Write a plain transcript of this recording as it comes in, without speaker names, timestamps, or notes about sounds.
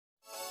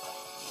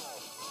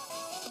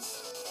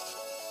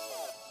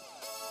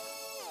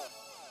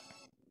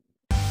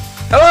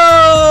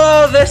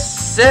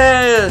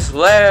This is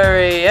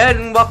Larry,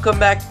 and welcome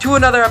back to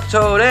another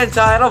episode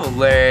inside of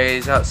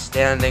Larry's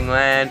Outstanding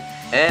Land.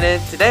 And in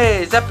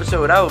today's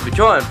episode, I will be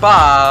joined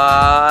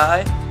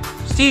by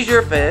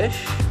Seizure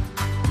Fish,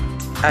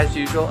 as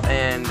usual,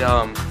 and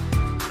the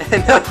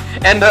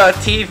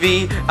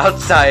TV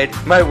outside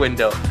my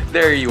window.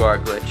 There you are,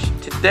 Glitch.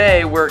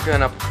 Today we're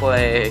gonna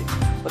play.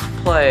 Let's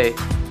play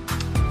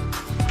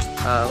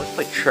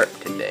Chirp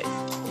today.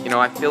 You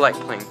know, I feel like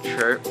playing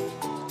Chirp.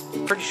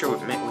 Pretty sure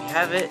we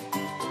have it.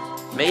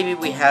 Maybe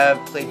we have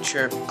played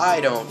Chirp.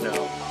 I don't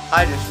know.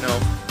 I just know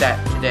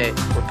that today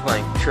we're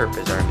playing Chirp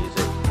as our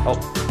music. Oh,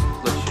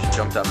 let's just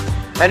jumped up.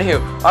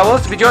 Anywho, I will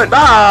also be joined by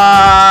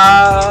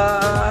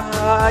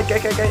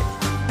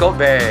Gold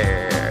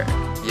Bear.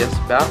 Yes,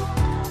 Bow.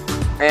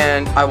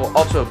 And I will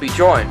also be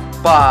joined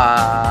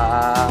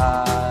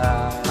by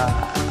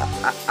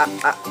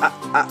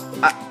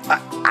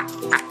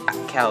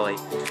Kelly.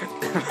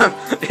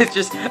 It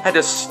just had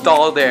to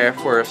stall there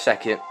for a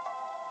second.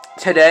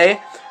 Today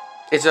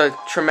is a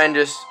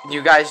tremendous,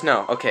 you guys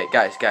know, okay,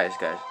 guys,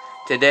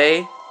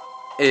 today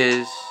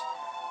is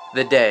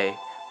the day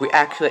we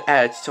actually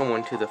add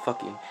someone to the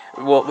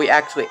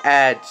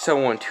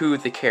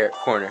carrot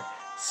corner.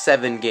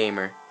 7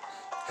 Gamer.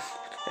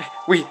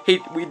 We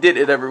did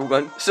it,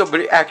 everyone.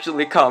 Somebody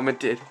actually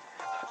commented.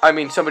 I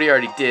mean, somebody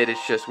already did,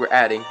 it's just we're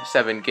adding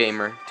 7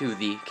 Gamer to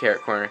the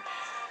carrot corner.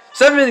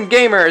 7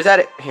 Gamer is at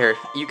it. Here,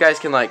 you guys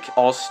can like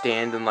all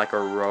stand in like a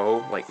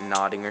row, like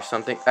nodding or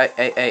something.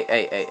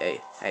 Hey.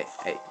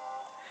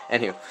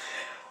 Anywho,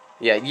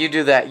 yeah, you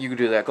do that,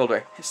 Gold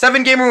Bear.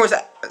 7 Gamer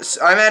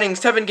I'm adding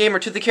 7 Gamer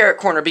to the carrot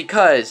corner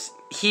because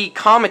he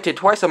commented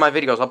twice on my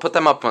videos. I'll put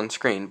them up on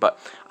screen, but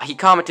he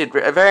commented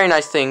very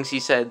nice things. He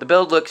said the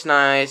build looks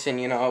nice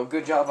and, you know,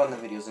 good job on the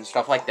videos and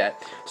stuff like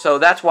that. So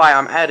that's why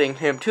I'm adding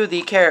him to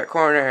the carrot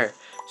corner.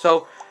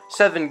 So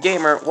 7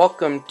 Gamer,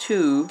 welcome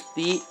to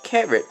the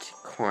carrot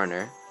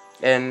corner.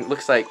 And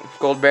looks like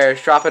Gold Bear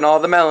is dropping all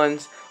the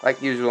melons.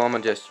 Like usual, I'm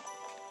gonna just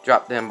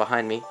drop them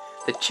behind me.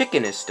 The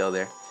chicken is still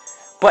there.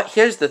 But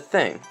here's the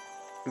thing.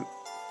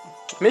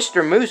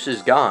 Mr. Moose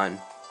is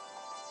gone.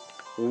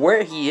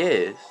 Where he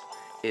is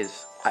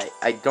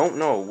I don't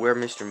know where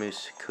Mr.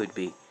 Moose could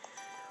be.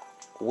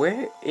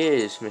 Where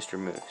is Mr.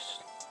 Moose?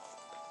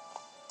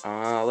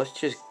 Let's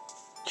just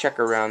check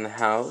around the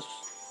house.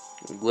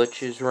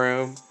 Glitch's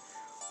room.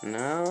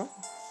 No.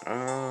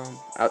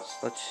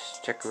 Let's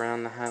check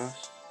around the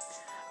house.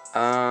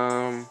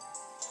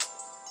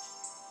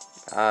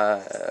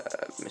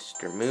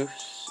 Mr.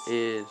 Moose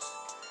is.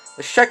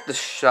 Let's check the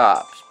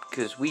shops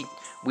because we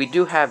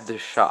do have the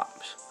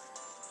shops.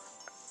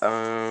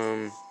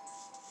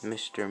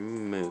 Mr.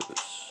 Moose.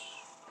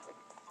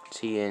 Is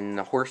he in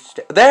the horse?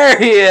 There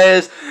he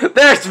is.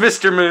 There's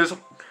Mr. Moose.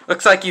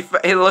 Looks like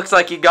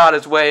he got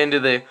his way into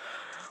the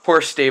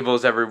horse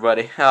stables.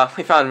 Everybody,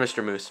 we found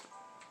Mr. Moose.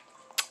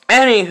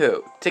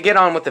 Anywho, to get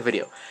on with the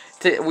video,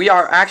 we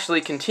are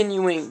actually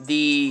continuing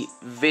the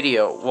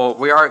video. Well,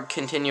 we are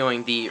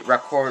continuing the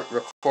record.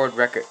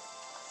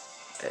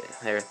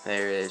 There it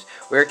is.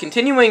 We're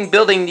continuing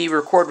building the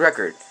record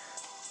record,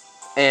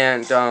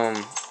 and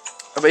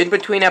in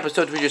between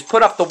episodes, we just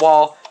put up the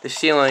wall, the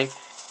ceiling,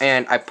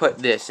 and I put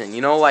this in.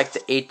 You know, like the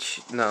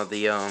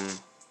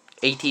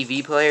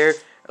ATV player,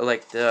 or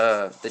like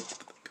the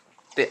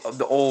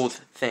old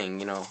thing.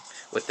 You know,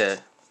 with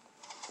the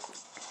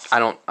I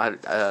don't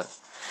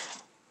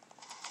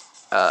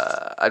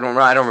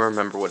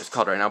remember what it's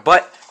called right now,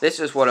 but this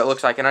is what it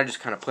looks like, and I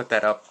just kind of put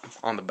that up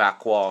on the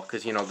back wall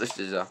because, you know, this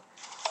is a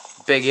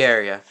big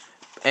area.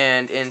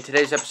 And in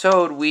today's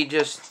episode, we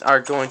just are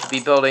going to be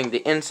building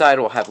the inside.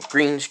 We'll have a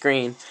green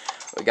screen.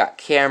 We got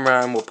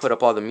camera, and we'll put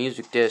up all the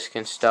music disc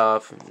and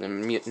stuff,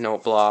 and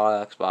note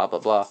blocks, blah blah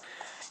blah.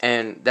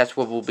 And that's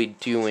what we'll be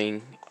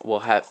doing.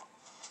 We'll have.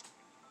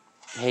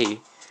 Hey,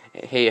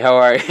 how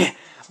are you?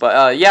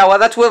 But yeah, well,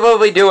 that's what we'll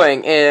be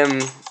doing.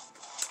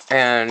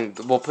 And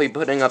we'll be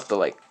putting up the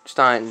like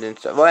signs and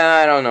stuff. Well,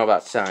 I don't know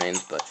about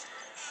signs, but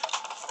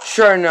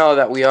sure know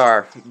that we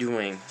are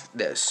doing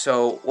this.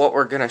 So what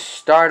we're gonna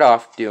start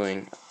off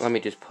doing, let me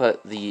just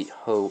put the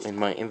hoe in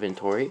my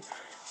inventory.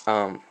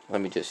 Let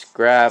me just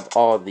grab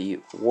all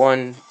the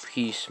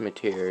one-piece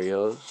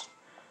materials.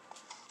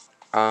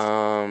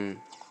 Let's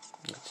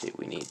see,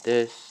 we need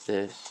this,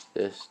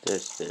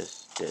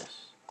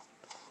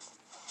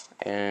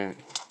 and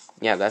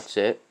yeah, that's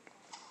it.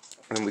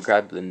 And we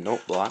grab the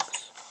note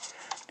blocks,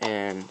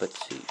 and let's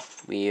see,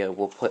 we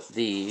will put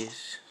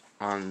these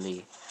on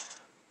the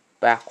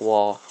back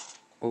wall.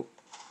 Oop,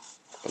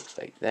 looks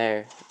like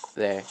there.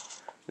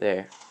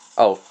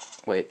 Oh,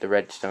 wait, the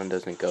redstone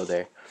doesn't go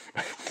there.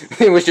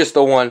 It was just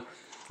the one.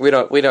 We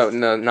don't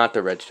no, not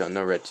the redstone,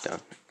 no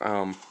redstone.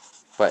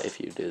 But if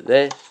you do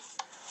this,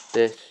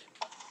 and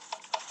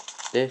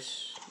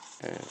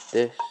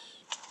this,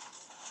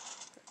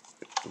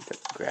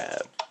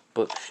 grab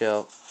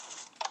bookshelf,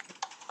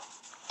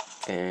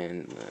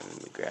 and then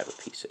we grab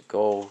a piece of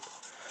gold,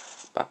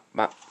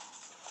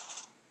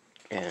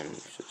 and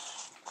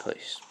just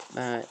place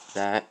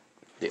that.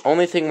 The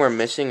only thing we're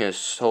missing is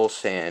soul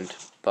sand.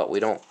 but we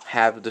don't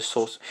have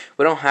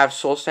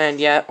soul sand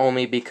yet,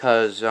 only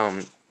because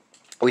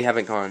we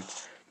haven't gone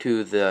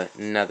to the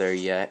Nether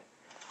yet,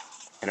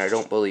 and I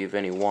don't believe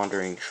any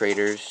wandering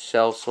traders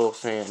sell soul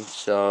sand.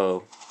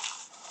 So,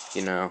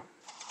 you know,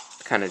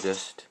 kind of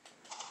just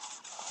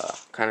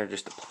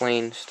the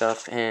plain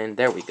stuff. And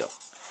there we go.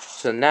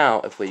 So now,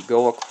 if we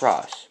go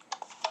across,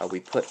 we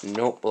put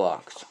note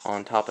blocks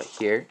on top of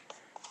here,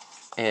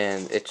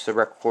 and it's the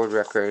record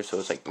record, so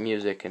it's like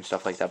music and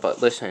stuff like that.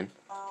 But listen,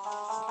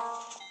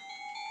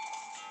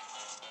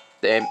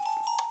 they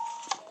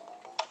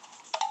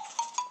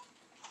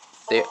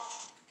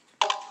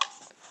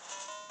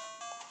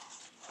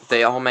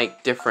all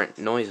make different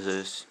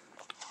noises.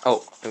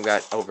 Oh, we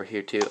got over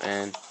here too,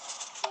 and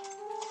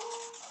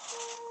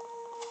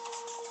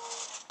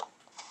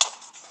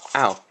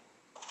ow.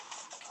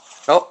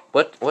 Oh,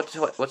 what's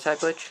that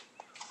glitch?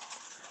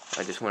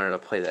 I just wanted to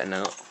play that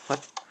note.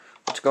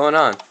 What's going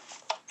on?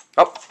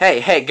 Oh,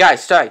 hey,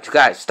 guys, stop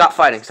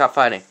fighting.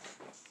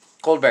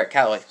 Cold Bear,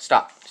 Callaway,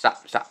 stop.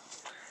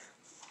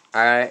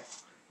 Alright,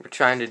 we're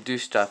trying to do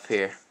stuff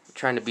here. We're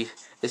trying to be,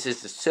 this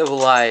is a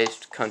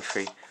civilized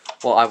country.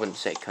 Well, I wouldn't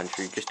say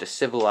country, just a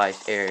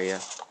civilized area.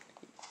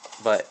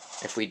 But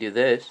if we do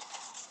this,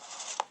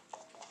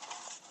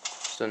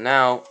 so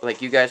now,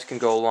 like, you guys can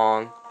go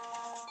along,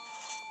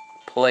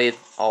 play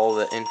all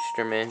the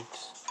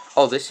instruments.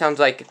 Oh, this sounds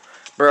like,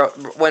 bro,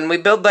 when we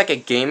build like a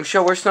game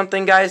show or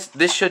something, guys,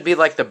 this should be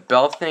like the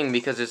bell thing,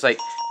 because it's like,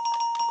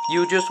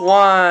 you just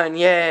won,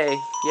 yay,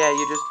 yeah,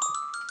 you just,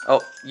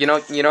 oh, you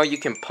know, you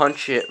can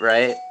punch it,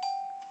 right?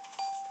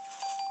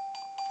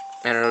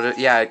 And it'll,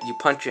 yeah, you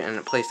punch it and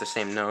it plays the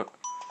same note.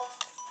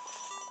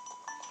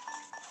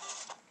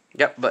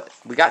 Yep, but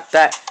we got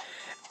that.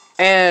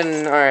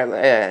 And,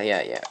 alright,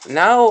 yeah.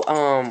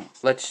 Now,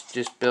 let's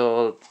just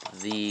build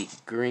the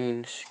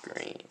green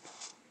screen.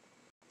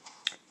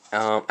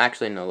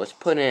 Actually, no, let's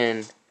put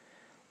in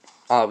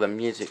all the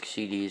music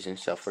CDs and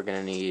stuff. We're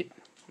gonna need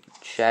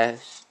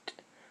chest.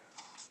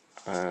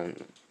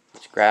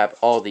 Let's grab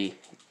all the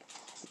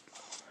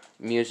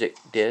music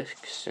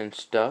discs and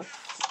stuff.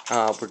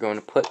 We're going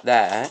to put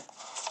that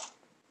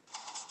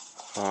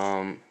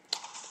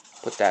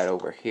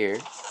over here.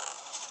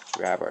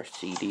 Grab our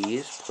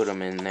CDs, put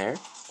them in there,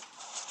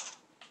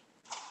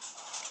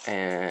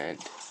 and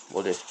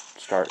we'll just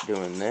start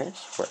doing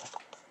this.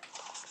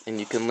 And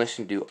you can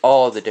listen to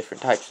all the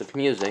different types of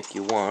music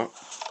you want,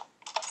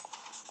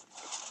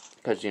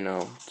 because, you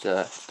know,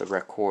 it's the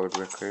record.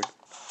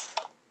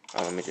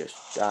 Let me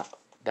just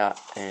dot,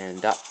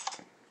 and dot.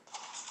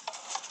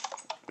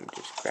 Let me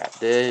just grab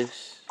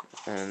this,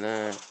 and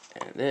then,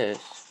 and this.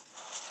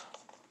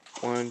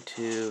 1,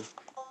 2.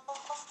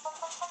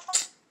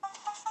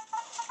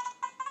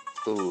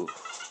 Ooh.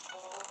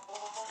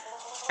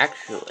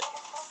 Actually,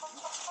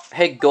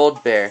 hey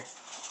Gold Bear,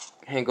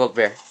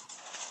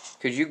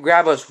 could you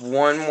grab us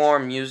one more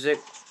music,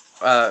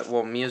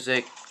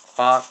 music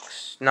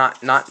box,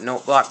 not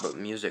note block, but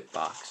music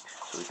box,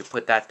 so we could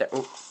put that there.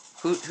 Oh,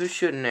 who's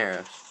shooting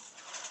arrows?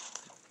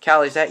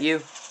 Callie, is that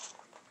you?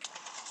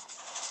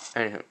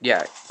 Anyway,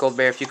 yeah, Gold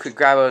Bear, if you could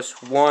grab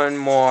us one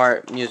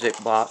more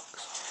music box.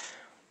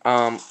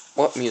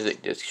 What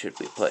music disc should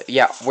we play?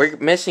 Yeah, we're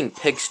missing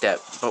Pig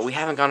Step, but we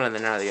haven't gone to the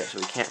Nether yet, so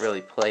we can't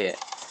really play it.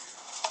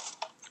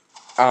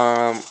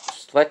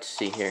 Let's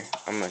see here.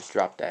 I'm gonna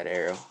drop that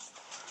arrow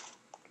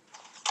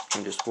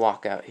and just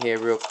walk out here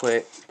real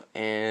quick.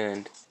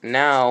 And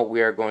now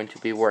we are going to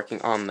be working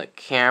on the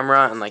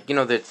camera, and, like, you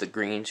know, there's the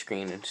green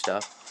screen and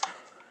stuff.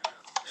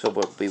 So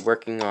we'll be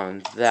working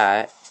on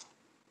that.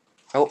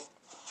 Oh,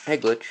 hey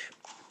Glitch.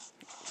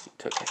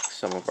 Took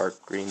some of our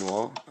green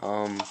wool.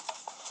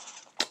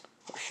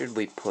 Where should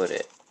we put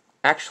it?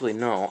 Actually,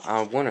 no.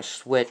 I want to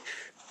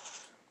switch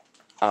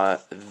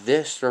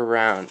this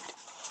around.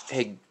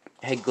 Hey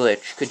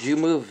Glitch, could you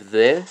move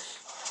this?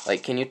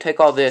 Like, can you take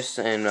all this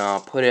and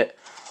put it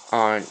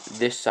on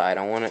this side?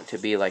 I want it to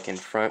be, like, in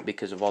front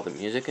because of all the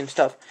music and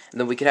stuff. And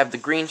then we could have the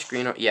green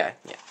screen. Yeah.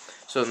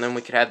 So then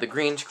we could have the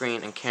green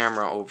screen and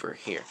camera over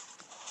here.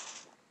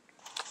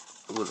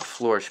 Ooh, the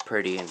floor is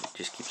pretty and it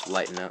just keeps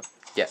lighting up.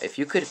 Yeah, if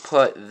you could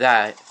put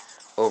that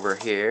over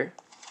here.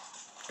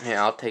 Here,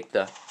 I'll take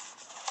the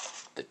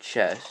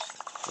chest.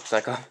 Looks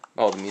like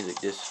all the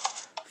music just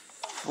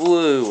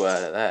flew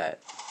out of that.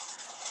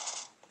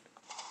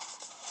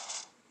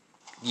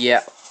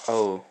 Yeah.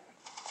 Oh.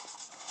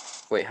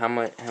 Wait, how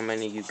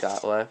many you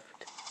got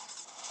left?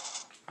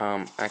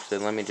 Actually,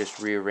 let me just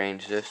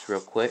rearrange this real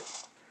quick.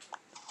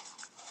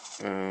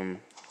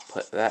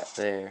 Put that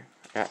there.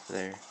 That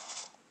there.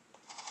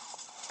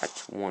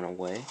 That's one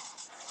away.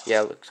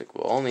 Yeah, looks like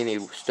we'll only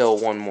need still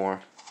one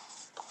more.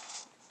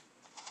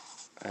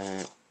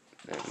 And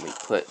then we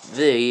put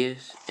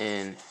these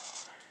in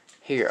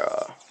here.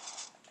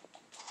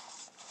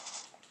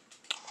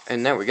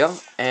 And there we go.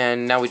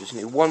 And now we just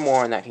need one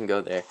more, and that can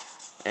go there.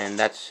 And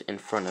that's in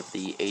front of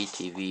the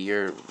ATV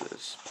or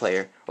this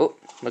player. Oh,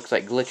 looks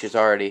like Glitch is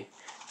already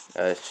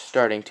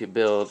starting to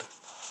build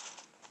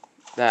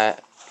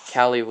that.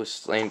 Callie was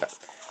slain by...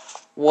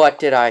 What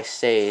did I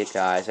say,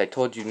 guys? I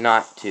told you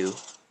not to.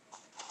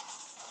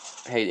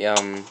 Hey,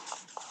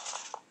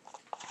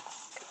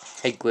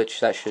 hey, glitch,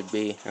 that should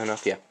be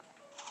enough, yeah.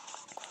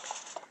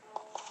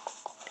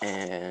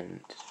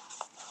 And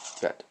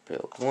got to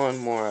build one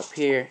more up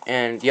here,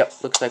 and yep,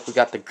 looks like we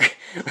got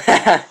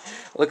the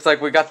looks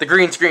like we got the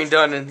green screen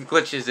done, and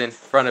glitches in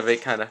front of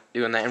it, kind of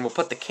doing that. And we'll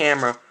put the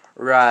camera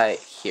right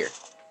here.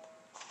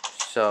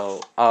 So,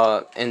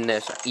 in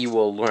this, you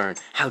will learn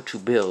how to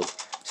build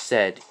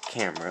said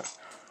camera.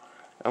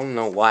 I don't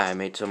know why I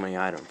made so many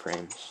item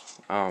frames.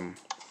 But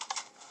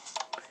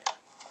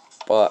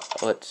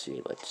let's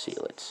see.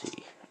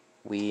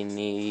 We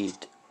need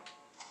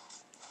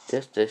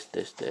this. This.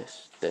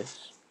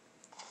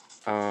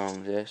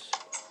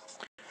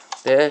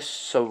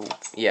 So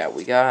yeah,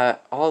 we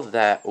got all of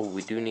that. Oh,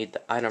 we do need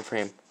the item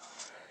frame.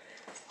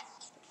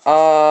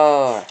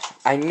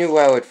 I knew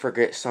I would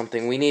forget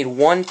something. We need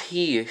one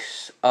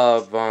piece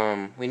of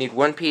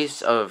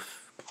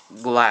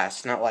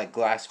glass, not like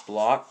glass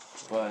block,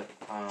 but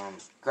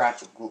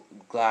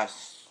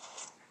glass.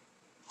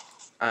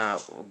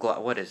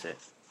 What is it?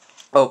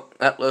 Oh,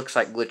 that looks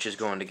like Glitch is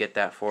going to get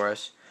that for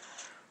us.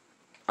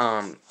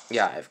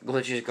 Yeah, if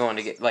Glitch is going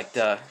to get like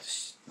the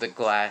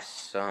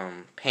glass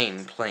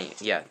pane plane.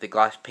 Yeah, the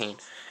glass pane.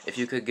 If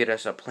you could get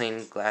us a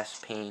plain glass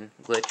pane,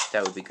 Glitch,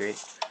 that would be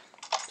great.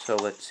 So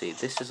let's see.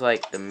 This is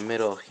like the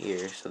middle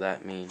here, so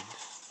that means.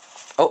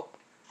 Oh,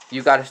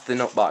 you got us the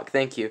note block.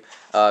 Thank you.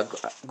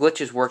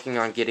 Glitch is working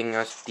on getting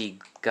us the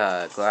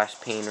glass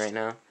pane right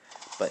now.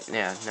 But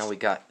yeah, now we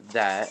got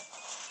that.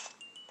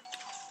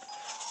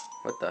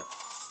 What the?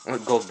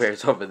 Gold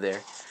Bear's over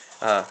there,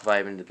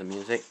 vibing to the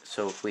music.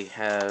 So if we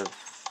have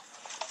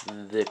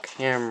the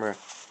camera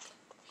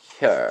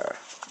here,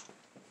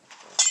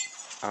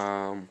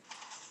 let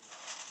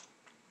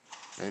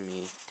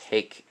me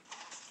take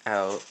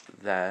out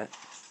that.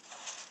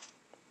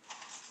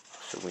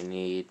 So we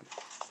need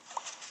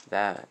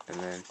that, and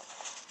then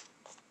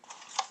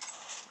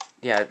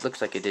yeah, it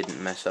looks like it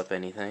didn't mess up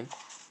anything.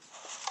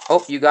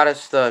 Oh, you got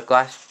us the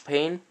glass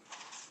pane.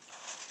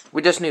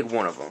 We just need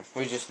one of them.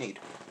 We just need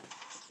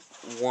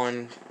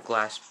one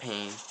glass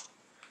pane.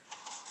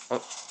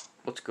 Oh,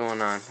 what's going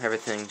on?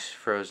 Everything's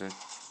frozen.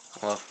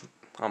 Well,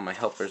 all my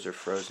helpers are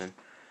frozen.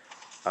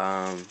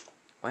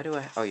 Why do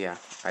I? Oh yeah,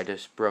 I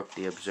just broke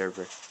the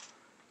observer.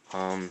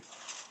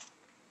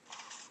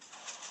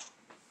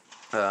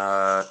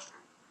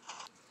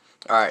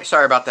 Alright,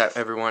 sorry about that,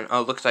 everyone.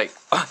 Oh, looks like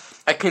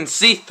I can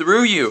see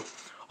through you.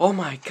 Oh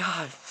my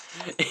god.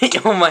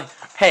 Oh my.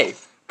 Hey,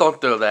 don't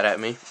throw that at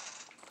me.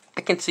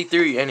 I can see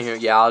through you.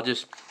 Anywho, yeah, I'll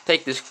just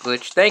take this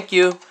glitch. Thank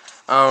you.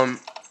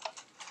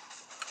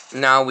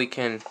 Now we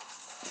can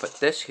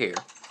put this here.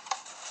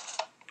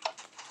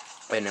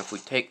 And if we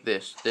take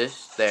this,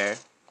 there,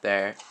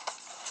 there,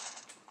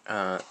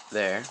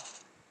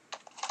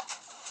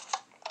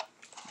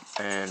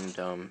 and,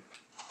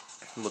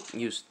 we'll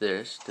use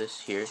this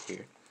here.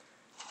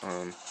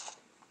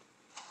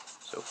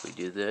 So if we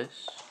do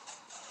this.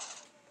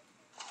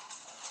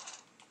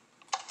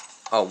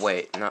 Oh,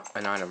 wait, not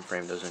an item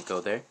frame doesn't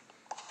go there.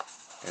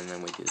 And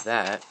then we do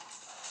that.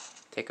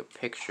 Take a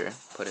picture,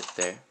 put it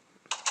there.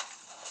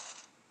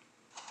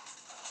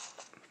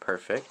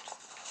 Perfect.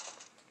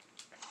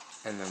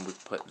 And then we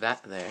put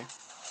that there.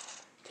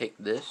 Take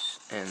this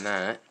and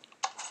that.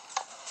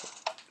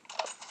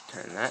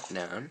 Turn that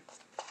down.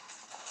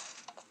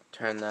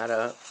 Turn that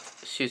up.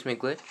 Excuse me,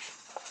 glitch.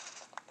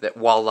 That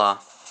voila.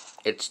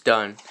 It's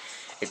done.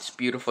 It's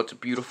beautiful. It's a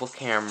beautiful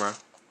camera.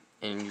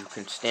 And you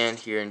can stand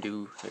here and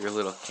do your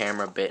little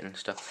camera bit and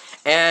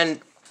stuff.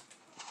 And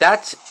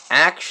that's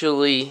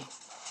actually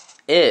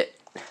it.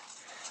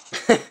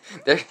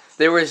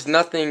 There was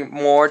nothing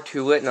more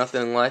to it,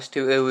 nothing less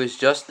to it. It was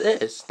just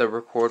this, the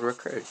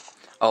Recerd.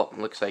 Oh,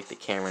 looks like the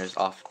camera is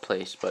off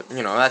place, but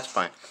you know, that's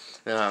fine.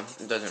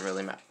 It doesn't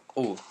really matter.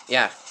 Oh,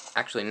 yeah,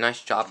 actually,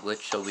 nice job,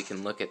 Glitch, so we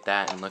can look at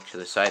that and look to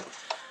the side.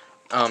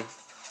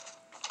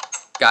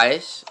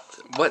 Guys,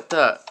 what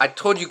the? I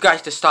told you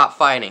guys to stop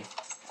fighting.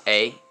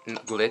 Hey,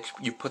 Glitch,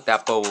 you put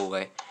that bow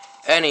away.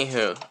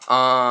 Anywho,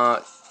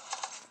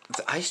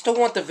 I still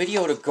want the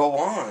video to go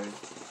on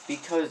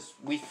because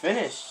we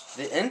finished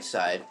the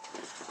inside.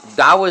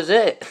 That was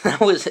it. That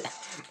was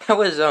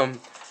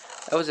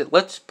it.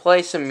 Let's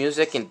play some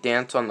music and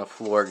dance on the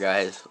floor,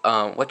 guys.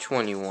 Which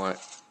one you want?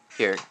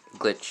 Here,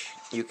 Glitch,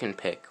 you can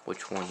pick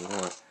which one you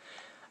want.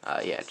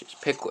 Yeah,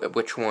 just pick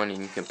which one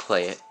and you can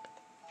play it.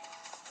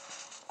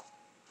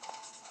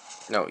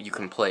 No, you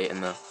can play it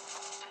in the...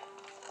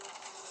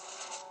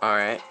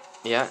 Alright,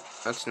 yeah,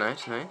 that's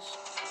nice.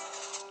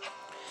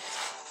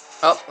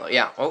 Oh,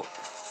 yeah, oh,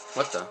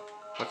 what the?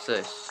 What's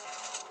this?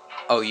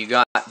 Oh, you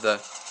got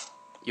the...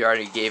 You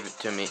already gave it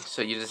to me,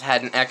 so you just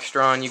had an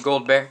extra on you,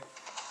 Gold Bear?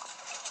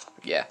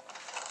 Yeah.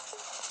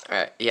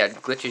 Alright, yeah,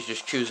 Glitch is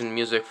just choosing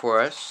music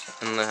for us,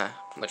 and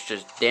let's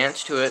just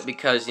dance to it,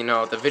 because, you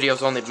know, the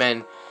video's only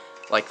been,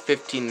 like,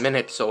 15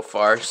 minutes so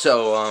far,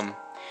 so,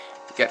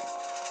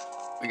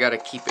 we gotta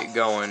keep it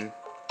going.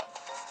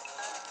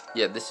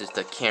 Yeah, this is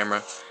the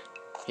camera.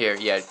 Here,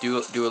 yeah, do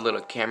a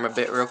little camera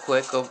bit real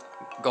quick,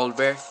 Gold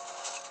Bear.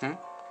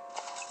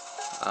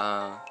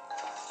 Uh,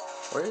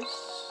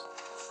 where's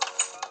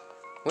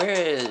where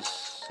is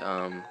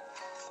um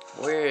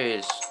where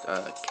is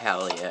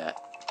Callie at?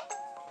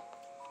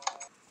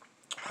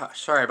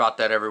 Sorry about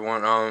that,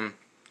 everyone.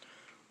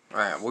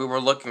 Alright, we were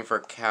looking for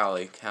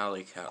Callie.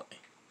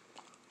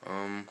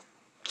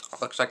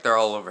 Looks like they're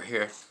all over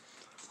here.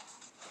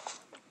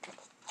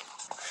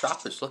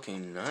 Shop is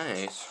looking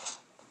nice.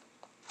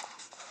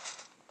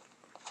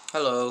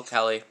 Hello,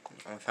 Callie.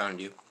 I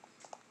found you.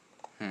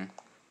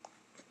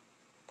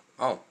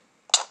 Oh.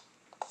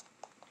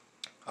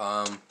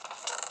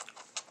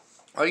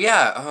 Oh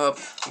yeah,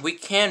 we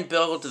can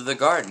build the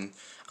garden.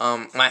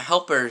 My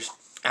helpers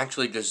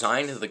actually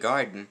designed the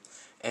garden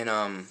in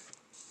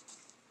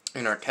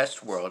our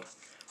test world.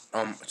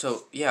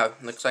 So yeah,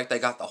 looks like they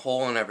got the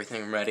hole and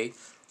everything ready.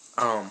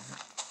 And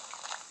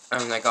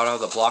they got all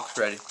the blocks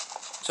ready.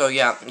 So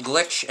yeah,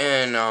 Glitch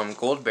and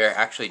Gold Bear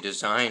actually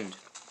designed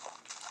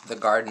the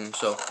garden.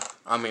 So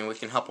I mean, we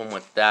can help them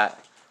with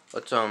that.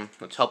 Let's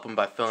help them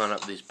by filling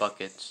up these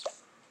buckets.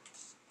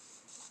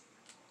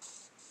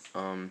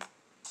 Let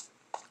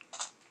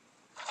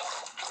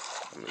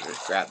me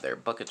just grab their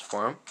buckets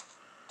for them.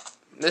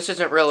 This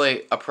isn't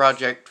really a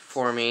project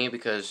for me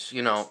because,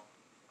 you know,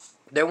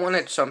 they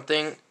wanted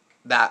something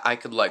that I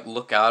could, like,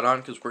 look out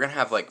on because we're going to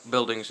have, like,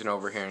 buildings and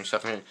over here and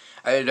stuff. And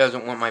I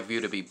doesn't want my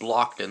view to be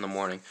blocked in the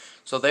morning.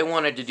 So they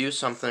wanted to do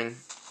something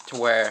to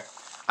where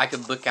I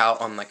could look out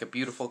on, like, a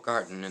beautiful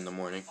garden in the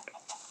morning.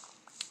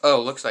 Oh,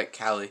 looks like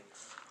Callie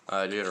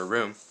did her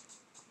room.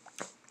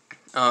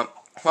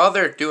 While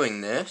they're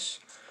doing this,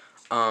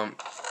 let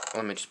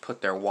me just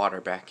put their water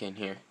back in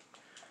here.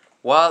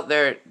 While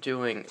they're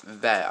doing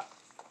that,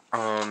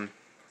 I'm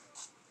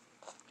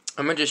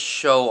gonna just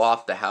show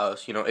off the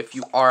house. You know, if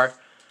you are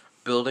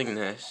building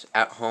this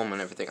at home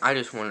and everything, I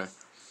just wanna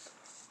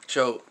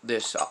show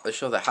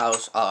the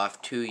house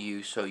off to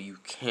you so you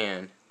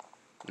can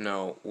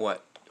know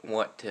what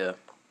to,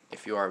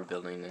 if you are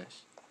building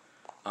this.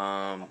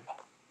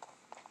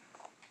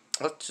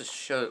 Let's just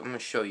show. I'm gonna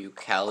show you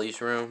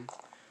Callie's room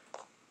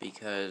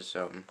because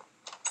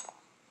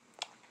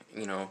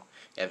you know,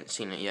 you haven't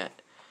seen it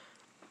yet.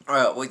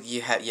 Well,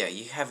 you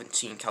haven't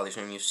seen Callie's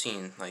room. You've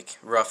seen, like,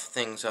 rough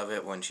things of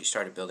it when she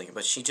started building it.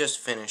 But she just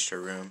finished her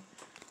room.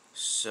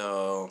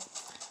 So,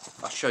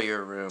 I'll show you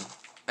her room.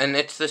 And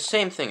it's the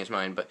same thing as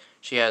mine, but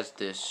she has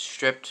this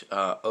stripped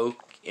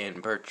oak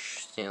and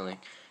birch ceiling,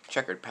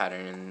 checkered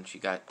pattern. And she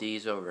got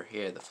these over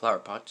here, the flower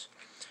pots.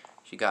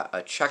 She got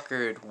a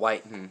checkered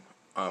white and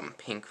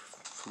pink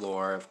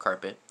floor of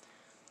carpet.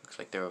 Looks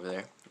like they're over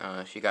there.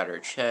 She got her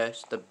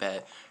chest, the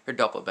bed, her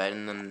double bed,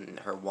 and then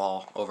her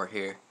wall over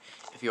here.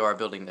 If you are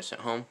building this at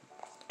home,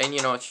 and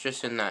you know it's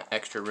just in that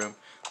extra room.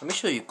 Let me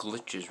show you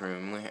Glitch's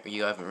room.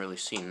 You haven't really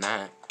seen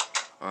that.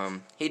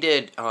 He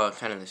did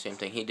kind of the same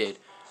thing. He did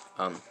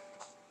a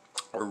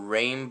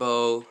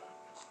rainbow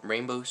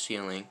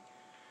ceiling,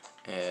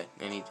 and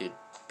he did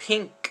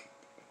pink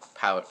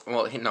powder.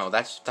 Well, no,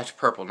 that's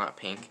purple, not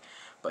pink.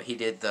 But he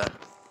did the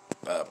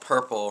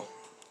purple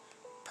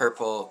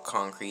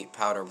concrete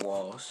powder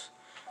walls,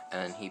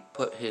 and he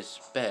put his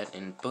bed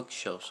and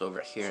bookshelves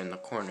over here in the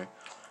corner,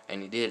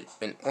 and he did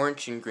an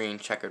orange and green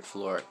checkered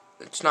floor.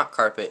 It's not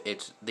carpet,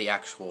 it's the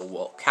actual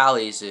wall.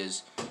 Callie's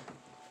is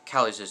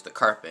the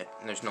carpet,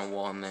 and there's no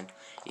wall, and then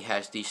he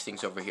has these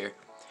things over here,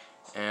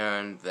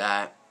 and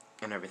that,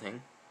 and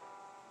everything.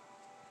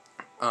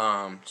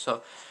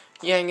 So,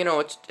 yeah, you know,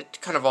 it's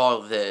kind of all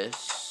of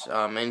this,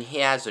 and he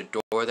has a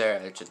door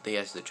there, he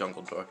has the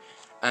jungle door,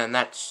 and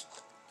that's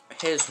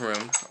his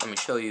room. Let me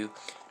show you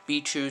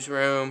Bichu's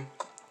room.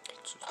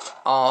 It's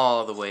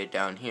all the way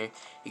down here.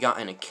 He got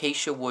an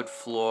acacia wood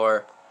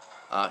floor.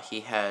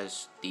 He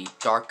has the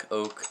dark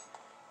oak.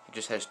 He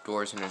just has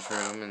doors in his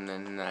room, and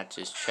then that's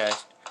his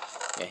chest.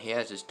 Yeah, he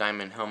has his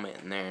diamond helmet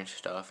in there and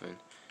stuff, and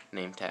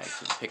name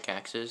tags and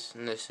pickaxes.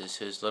 And this is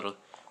his little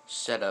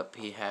setup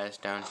he has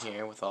down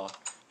here with all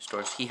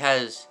stores. He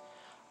has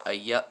a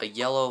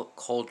yellow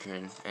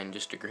cauldron and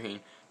just a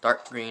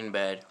dark green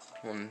bed.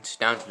 And it's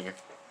down here.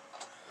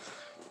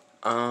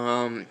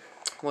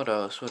 What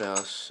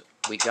else?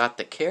 We got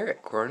the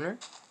carrot corner.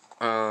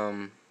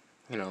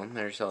 You know,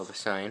 there's all the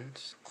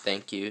signs.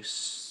 Thank you,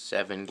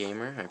 7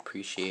 Gamer. I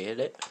appreciate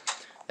it.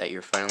 That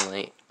you're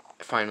finally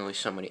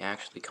somebody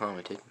actually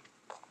commented.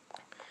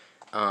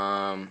 We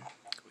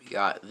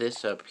got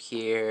this up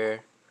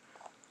here.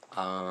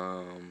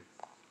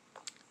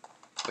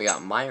 We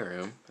got my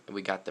room.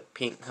 We got the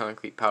pink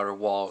concrete powder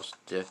walls,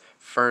 the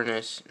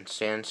furnace and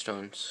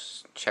sandstone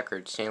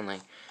checkered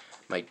ceiling.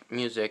 My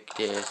music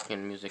disc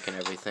and music and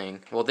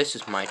everything. Well, this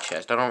is my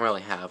chest. I don't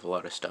really have a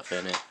lot of stuff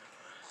in it.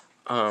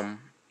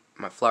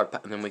 My flower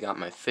pot, and then we got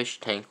my fish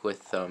tank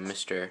with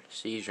Mr.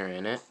 Seizure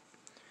in it.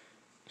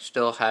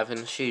 Still having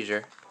a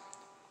seizure.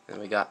 Then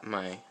we got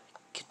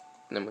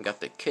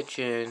the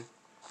kitchen.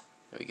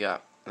 We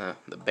got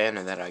the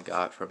banner that I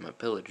got from a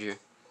pillager.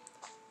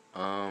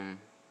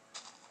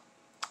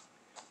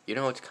 You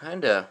know, it's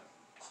kind of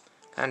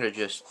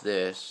just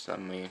this. I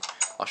mean,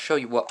 I'll show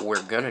you what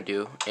we're gonna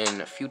do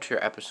in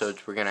future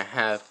episodes. We're gonna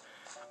have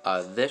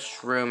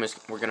this room is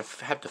we're gonna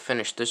have to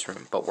finish this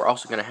room, but we're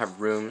also gonna have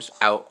rooms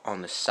out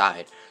on the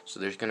side. So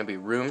there's gonna be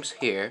rooms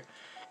here,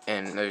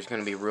 and there's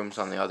gonna be rooms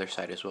on the other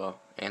side as well.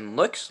 And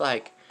looks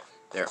like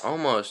they're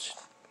almost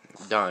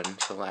done.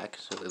 So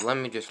actually, let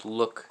me just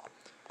look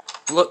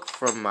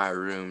from my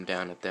room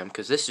down at them,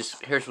 because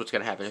here's what's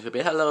gonna happen. It's gonna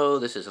be, hello,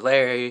 this is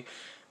Larry.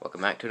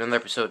 Welcome back to another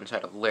episode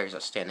inside of Larry's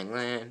Outstanding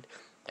Land.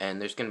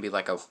 And there's gonna be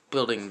like a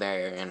building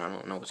there, and I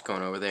don't know what's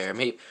going over there.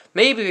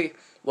 Maybe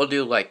we'll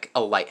do like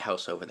a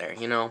lighthouse over there.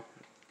 You know,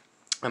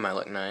 that might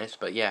look nice.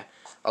 But yeah,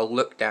 I'll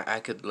look down. I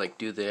could like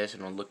do this,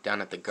 and I'll look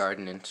down at the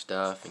garden and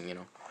stuff, and you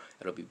know,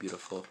 it'll be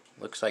beautiful.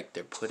 Looks like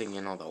they're putting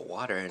in all the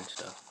water and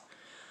stuff.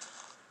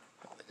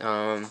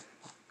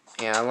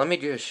 Yeah, let me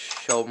just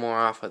show more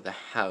off of the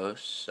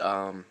house.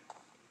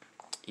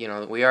 You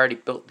know, we already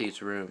built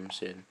these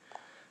rooms in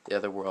the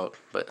other world,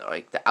 but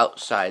like the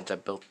outsides, I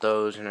built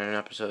those in an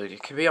episode.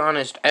 To be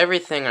honest,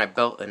 everything I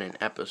built in an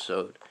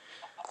episode,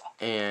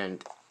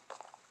 and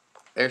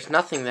there's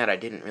nothing that I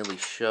didn't really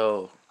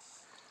show.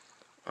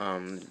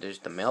 There's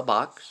the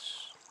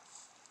mailbox.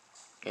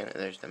 Yeah,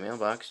 there's the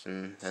mailbox,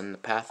 and then the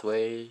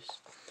pathways.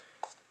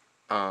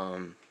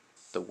 The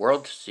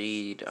world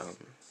seed.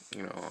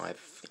 You know,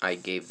 I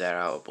gave that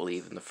out, I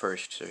believe, in the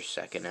first or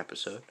second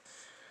episode.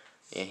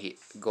 Yeah,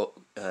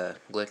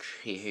 Glitch.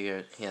 He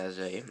has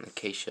a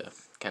acacia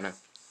kind of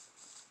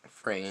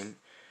frame.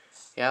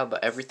 Yeah,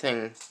 but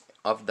everything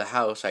of the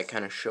house, I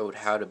kind of showed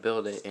how to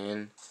build it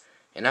in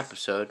an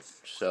episode.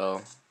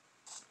 So,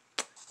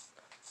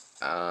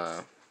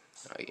 yeah,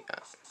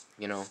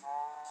 you know,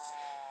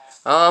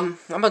 I'm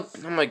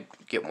gonna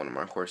get one of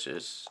my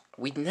horses.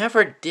 We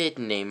never did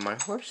name my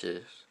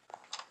horses.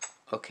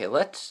 Okay,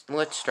 let's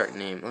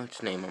name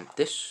them.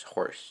 This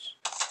horse.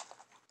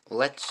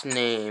 Let's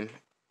name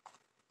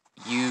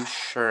you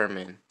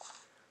Sherman.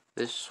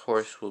 This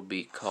horse will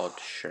be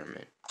called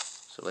Sherman.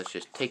 So let's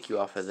just take you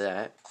off of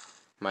that.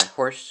 My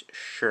horse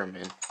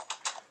Sherman.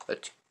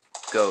 Let's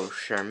go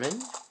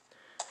Sherman.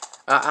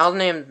 I'll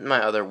name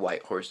my other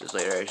white horses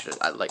later.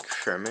 I like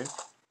Sherman.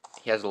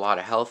 He has a lot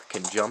of health,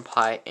 can jump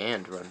high,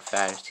 and run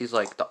fast. He's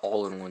like the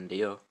all-in-one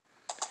deal.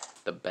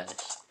 The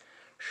best.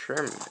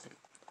 Sherman.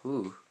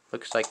 Ooh.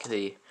 Looks like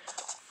the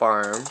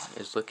farm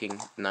is looking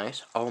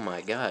nice. Oh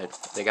my god.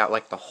 They got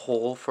like the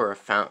hole for a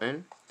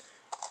fountain.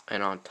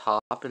 And on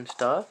top and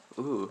stuff.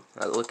 Ooh,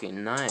 that's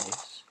looking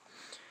nice.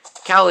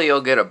 Callie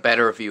will get a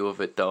better view of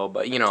it though.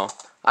 But you know,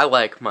 I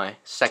like my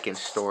second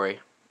story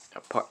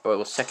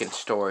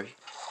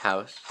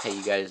house. Hey,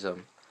 you guys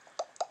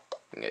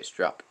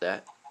dropped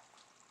that.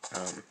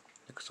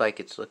 Looks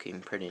like it's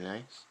looking pretty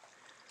nice.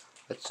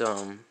 Let's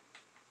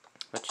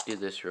do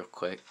this real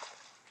quick.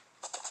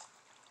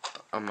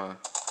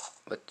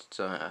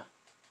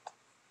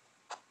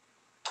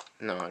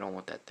 No, I don't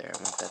want that there. I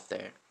want that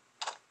there.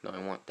 No, I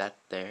want that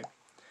there.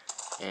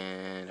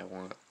 And I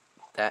want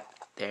that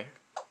there.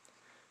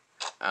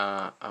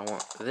 I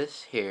want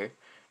this here.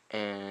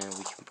 And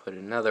we can put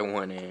another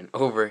one in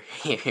over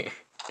here. We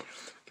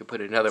can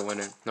put another one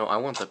in. No, I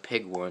want the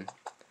pig one.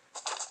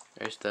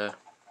 There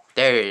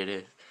it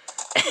is.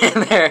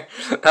 And there,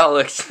 that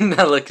looks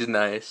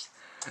nice.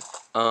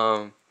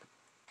 Yeah.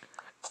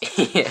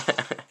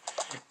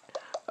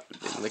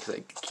 It looks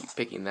like I keep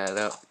picking that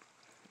up.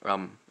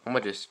 I'm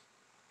gonna just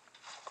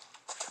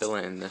fill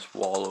in this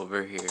wall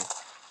over here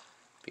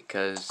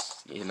because,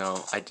 you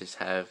know, I just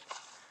have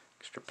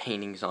extra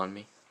paintings on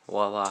me.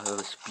 Voila, it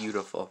looks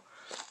beautiful.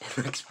 It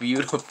looks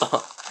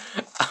beautiful.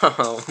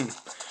 I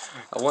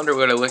wonder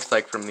what it looks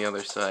like from the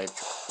other side.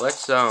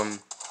 Let's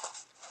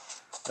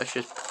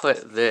just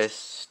put this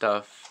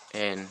stuff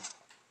in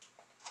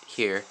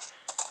here.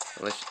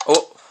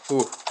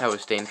 Ooh, that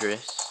was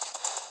dangerous.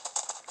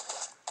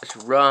 Let's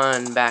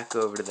run back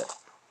over to the.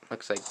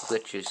 Looks like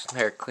Glitches.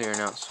 They're clearing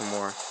out some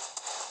more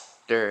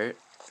dirt.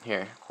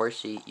 Here,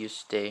 horsey, you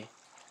stay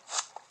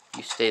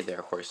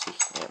there, horsey.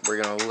 Yeah, we're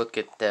gonna look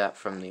at that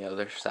from the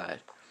other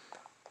side.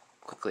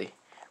 Quickly,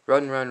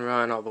 run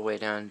all the way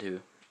down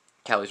to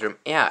Callie's room.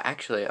 Yeah,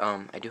 actually,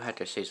 I do have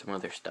to say some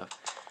other stuff.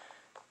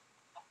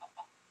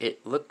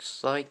 It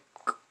looks like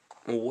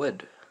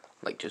wood,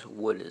 like just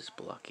wood is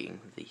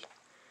blocking the.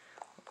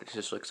 It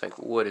just looks like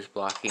wood is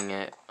blocking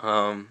it.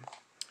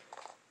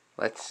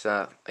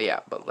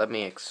 Yeah, but let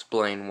me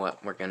explain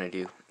what we're gonna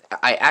do.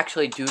 I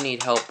actually do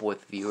need help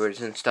with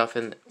viewers and stuff,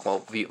 and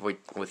well,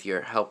 with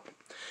your help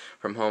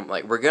from home.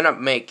 Like, we're gonna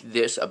make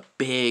this a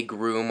big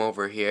room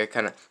over here,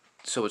 kind of,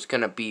 so it's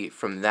gonna be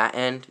from that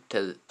end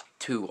to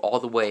all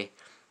the way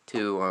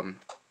to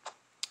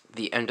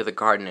the end of the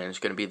garden, and it's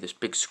gonna be this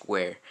big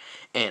square.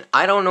 And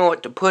I don't know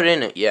what to put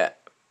in it yet.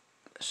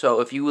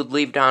 So if you would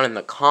leave down in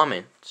the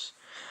comments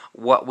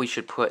what we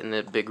should put in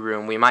the big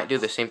room. We might do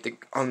the same thing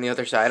on the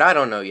other side. I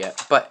don't know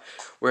yet, but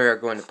we're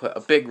going to put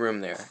a big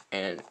room there,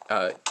 and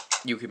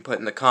you can put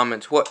in the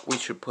comments what we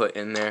should put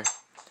in there.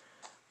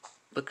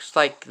 Looks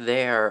like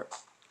they're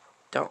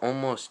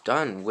almost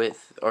done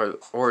with,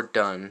 or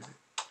done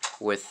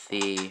with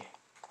the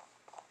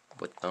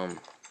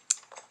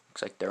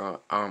Looks like they're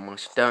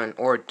almost done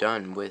or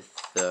done with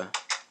the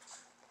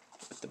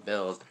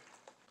build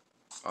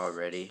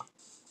already.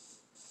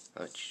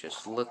 Let's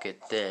just look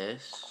at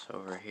this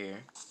over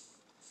here.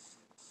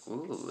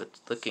 Ooh, it's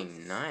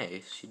looking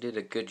nice. You did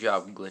a good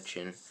job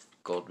glitching,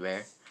 Gold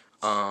Bear.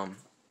 Alright,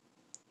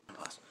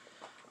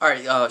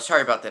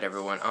 sorry about that,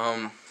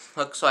 everyone.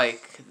 Looks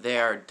like they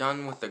are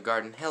done with the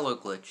garden. Hello,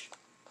 Glitch.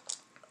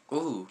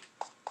 Ooh,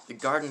 the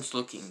garden's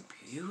looking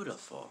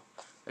beautiful.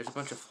 There's a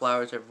bunch of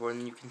flowers everywhere,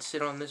 and you can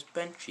sit on this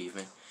bench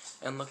even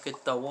and look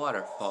at the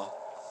waterfall.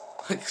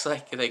 Looks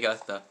like they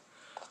got the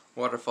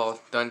waterfall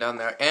done down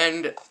there.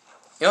 And,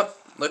 yep,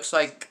 looks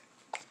like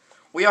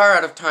we are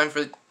out of time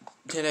for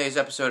today's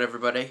episode,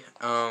 everybody.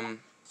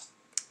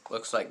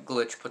 Looks like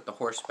Glitch put the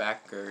horse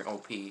back, or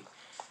OP,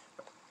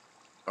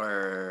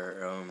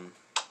 or,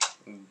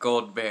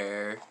 Gold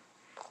Bear,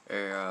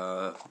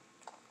 or,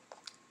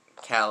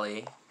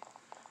 Callie.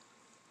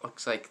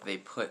 Looks like they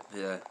put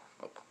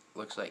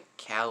looks like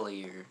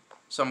Callie or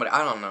somebody,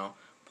 I don't know,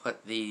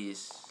 put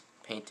these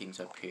paintings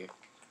up here.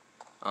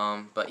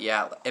 But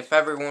yeah, if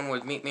everyone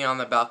would meet me on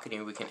the balcony,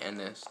 we can end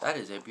this. That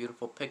is a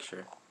beautiful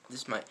picture.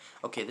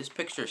 Okay, this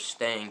picture is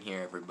staying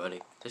here,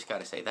 everybody. Just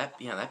gotta say, that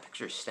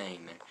picture is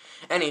staying there.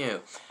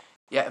 Anywho,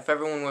 yeah, if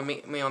everyone would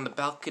meet me on the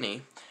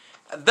balcony,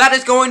 that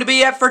is going to be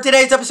it for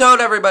today's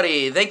episode,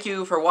 everybody. Thank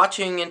you for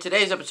watching. In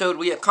today's episode,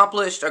 we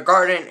accomplished a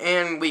garden,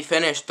 and we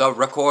finished the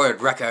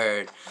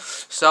record.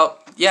 So,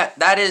 yeah,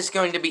 that is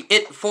going to be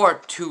it for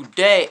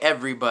today,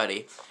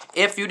 everybody.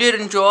 If you did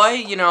enjoy,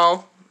 you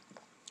know,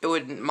 I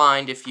wouldn't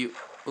mind if you...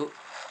 Ooh,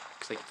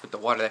 looks like you put the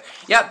water there.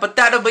 Yeah, but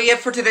that'll be it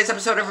for today's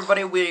episode,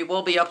 everybody. We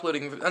will be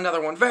uploading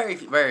another one very,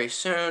 very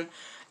soon.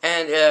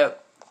 And,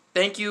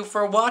 thank you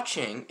for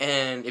watching,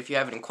 and if you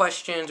have any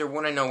questions or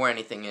want to know where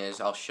anything is,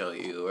 I'll show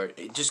you, or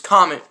just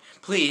comment,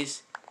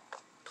 please,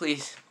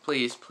 please,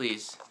 please,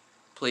 please,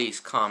 please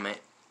comment.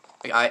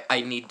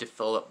 I need to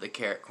fill up the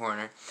carrot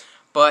corner,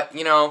 but,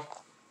 you know,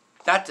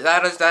 that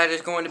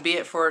is going to be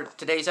it for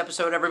today's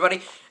episode,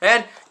 everybody,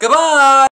 and goodbye!